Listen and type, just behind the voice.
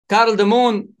Carl the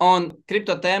Moon on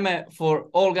Crypto TEME for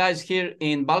all guys here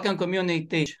in Balkan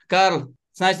community. Carl,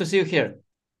 it's nice to see you here.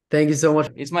 Thank you so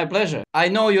much. It's my pleasure. I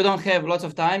know you don't have lots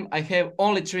of time. I have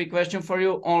only 3 questions for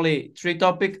you, only 3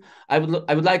 topics. I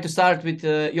would like to start with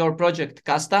your project,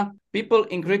 Kasta. People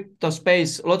in crypto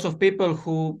space, lots of people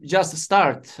who just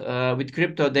start with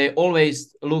crypto, they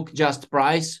always look just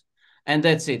price and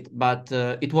that's it. But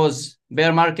it was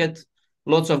bear market,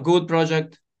 lots of good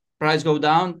project, price go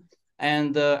down.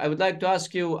 And I would like to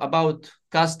ask you about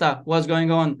Kasta, what's going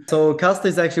on? So Kasta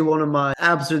is actually one of my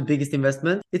absolute biggest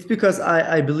investments. It's because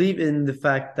I believe in the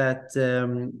fact that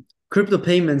crypto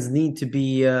payments need to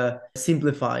be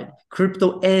simplified.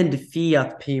 Crypto and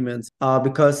fiat payments.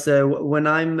 Because when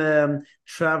I'm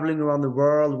traveling around the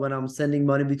world, when I'm sending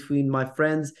money between my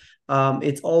friends,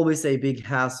 it's always a big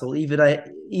hassle.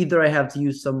 Either I have to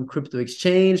use some crypto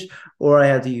exchange or I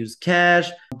have to use cash,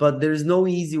 but there's no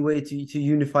easy way to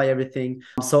unify everything.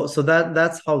 So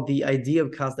that's how the idea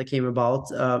of Kasta came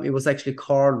about. It was actually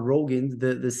Carl Rogan,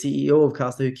 the CEO of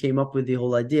Kasta, who came up with the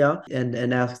whole idea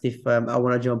and asked if I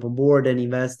want to jump on board and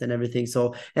invest and everything.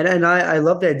 So and I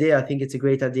love the idea. I think it's a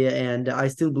great idea, and I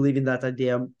still believe in that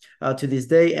idea to this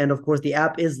day. And of course, the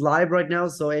app is live right now,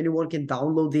 so anyone can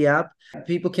download the app.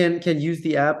 People can use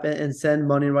the app and send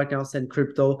money right now, send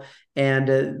crypto. And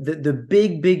the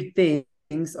big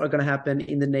things are going to happen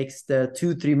in the next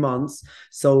 2-3 months.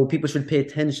 So people should pay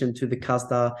attention to the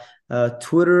Kasta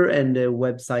Twitter and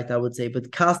website, I would say.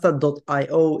 But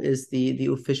Kasta.io is the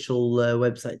official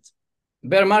website.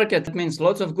 Bear market means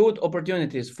lots of good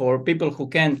opportunities for people who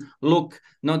can look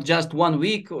not just 1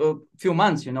 week, a few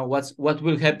months, what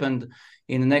will happen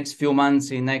in the next few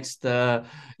months, in next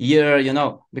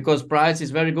year, because price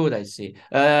is very good, I see.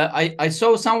 I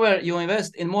saw somewhere you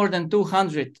invest in more than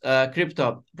 200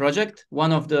 crypto project.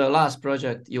 One of the last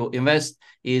project you invest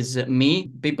is Me.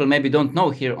 People maybe don't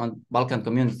know here on Balkan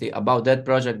community about that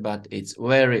project, but it's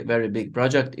very big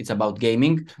project. It's about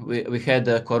gaming. We had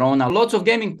Corona. Lots of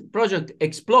gaming project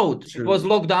explode. True. It was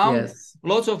locked down. Yes.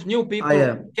 Lots of new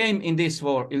people came in this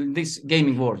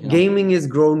gaming world. Gaming is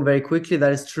growing very quickly.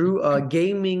 That is true.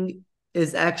 Gaming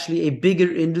is actually a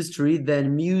bigger industry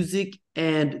than music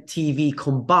and TV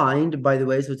combined, by the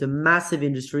way. So it's a massive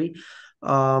industry.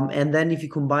 And then if you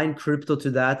combine crypto to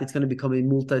that, it's going to become a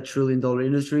multi-trillion-dollar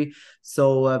industry.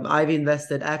 So I've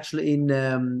invested actually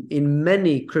in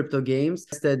many crypto games.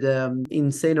 Invested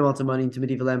insane amounts of money into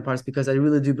Medieval Empires because I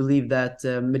really do believe that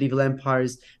Medieval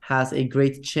Empires has a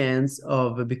great chance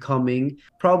of becoming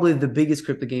probably the biggest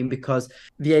crypto game, because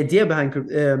the idea behind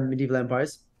Medieval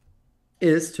Empires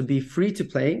is to be free to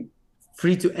play,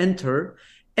 free to enter,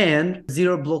 and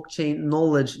zero blockchain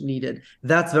knowledge needed.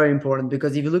 That's very important,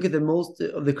 because if you look at the most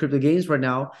of the crypto games right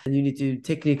now, and you need to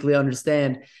technically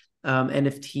understand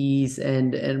NFTs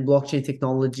and blockchain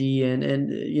technology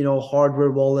and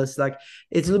hardware wallets, like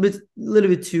it's a little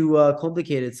bit too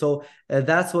complicated. So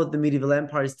that's what the Medieval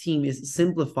Empires team is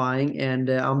simplifying, and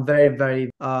I'm very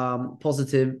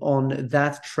positive on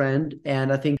that trend.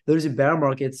 And I think there's a bear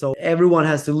market, so everyone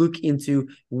has to look into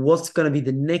what's going to be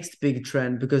the next big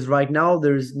trend, because right now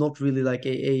there's not really like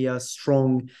a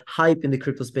strong hype in the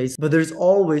crypto space, but there's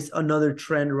always another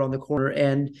trend around the corner.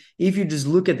 And if you just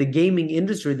look at the gaming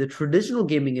industry, the traditional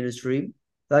gaming industry,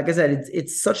 like I said,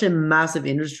 it's such a massive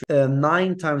industry,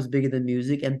 9 times bigger than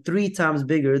music and 3 times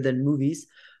bigger than movies.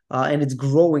 And it's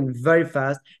growing very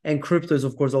fast, and crypto is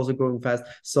of course also growing fast.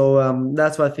 So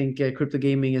that's why I think crypto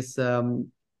gaming is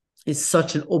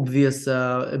such an obvious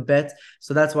bet.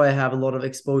 So that's why I have a lot of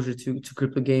exposure to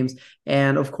crypto games.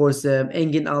 And of course,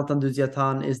 Engin Altan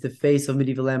Düzyatan is the face of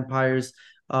Medieval Empires.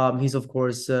 He's of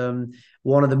course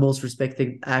one of the most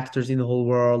respected actors in the whole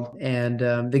world, and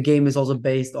the game is also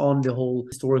based on the whole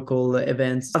historical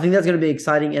events. I think that's going to be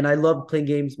exciting, and I love playing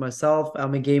games myself.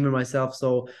 I'm a gamer myself,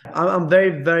 so I'm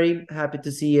very happy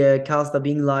to see Kasta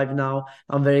being live now.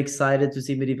 I'm very excited to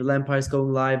see Medieval Empires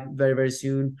going live very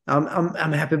soon.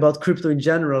 I'm happy about crypto in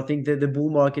general. I think that the bull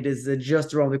market is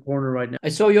just around the corner right now. I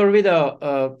saw your video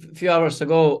a few hours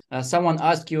ago. Someone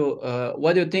asked you,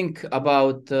 what do you think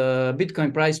about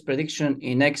Bitcoin price prediction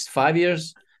in next 5 years?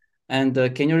 And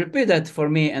can you repeat that for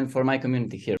me and for my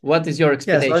community here? What is your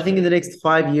expectation? Yes, I think in the next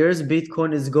 5 years,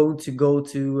 Bitcoin is going to go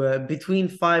to between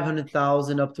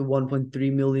 500,000 up to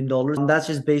 $1.3 million. That's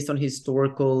just based on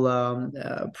historical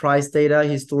price data,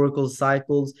 historical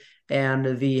cycles,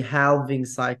 and the halving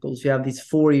cycles. You have these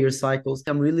 4-year cycles.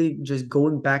 I'm really just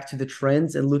going back to the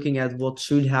trends and looking at what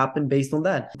should happen based on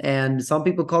that. And some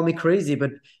people call me crazy,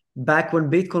 but back when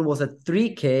Bitcoin was at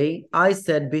 3K, I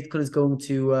said Bitcoin is going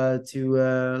to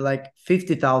like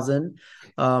 50,000.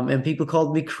 And people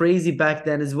called me crazy back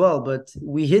then as well, but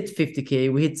we hit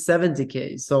 50K, we hit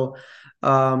 70K. So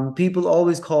people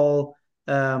always call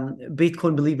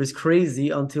Bitcoin believers crazy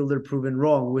until they're proven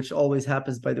wrong, which always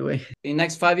happens, by the way. In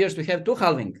next 5 years, we have 2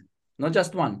 halving, not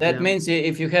just one. That Yeah. means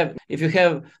if you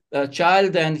have a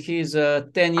child and he's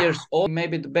 10 years old,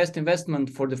 maybe the best investment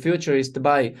for the future is to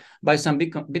buy some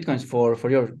Bitcoins for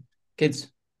your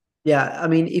kids. Yeah, I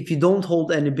mean, if you don't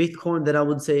hold any Bitcoin, then I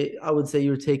would say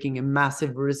you're taking a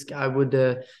massive risk. I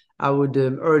would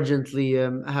urgently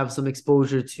have some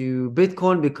exposure to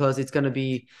Bitcoin, because it's going to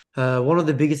be one of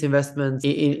the biggest investments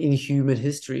in human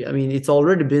history. I mean, it's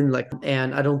already been like,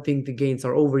 and I don't think the gains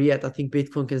are over yet. I think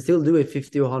Bitcoin can still do a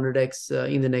 50 or 100x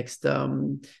in the next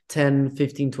 10,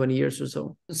 15, 20 years or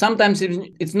so. Sometimes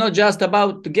it's not just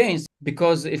about the gains,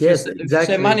 because if you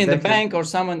say money in the bank or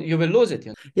someone, you will lose it.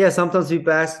 You know? Yeah, sometimes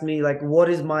people ask me like, what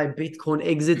is my Bitcoin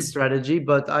exit strategy?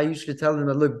 But I usually tell them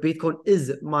that, look, Bitcoin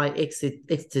is my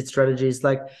exit strategy. It's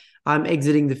like I'm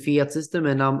exiting the fiat system,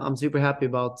 and I'm super happy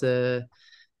about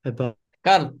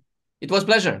Carl, it was a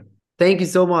pleasure. Thank you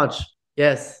so much.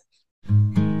 Yes.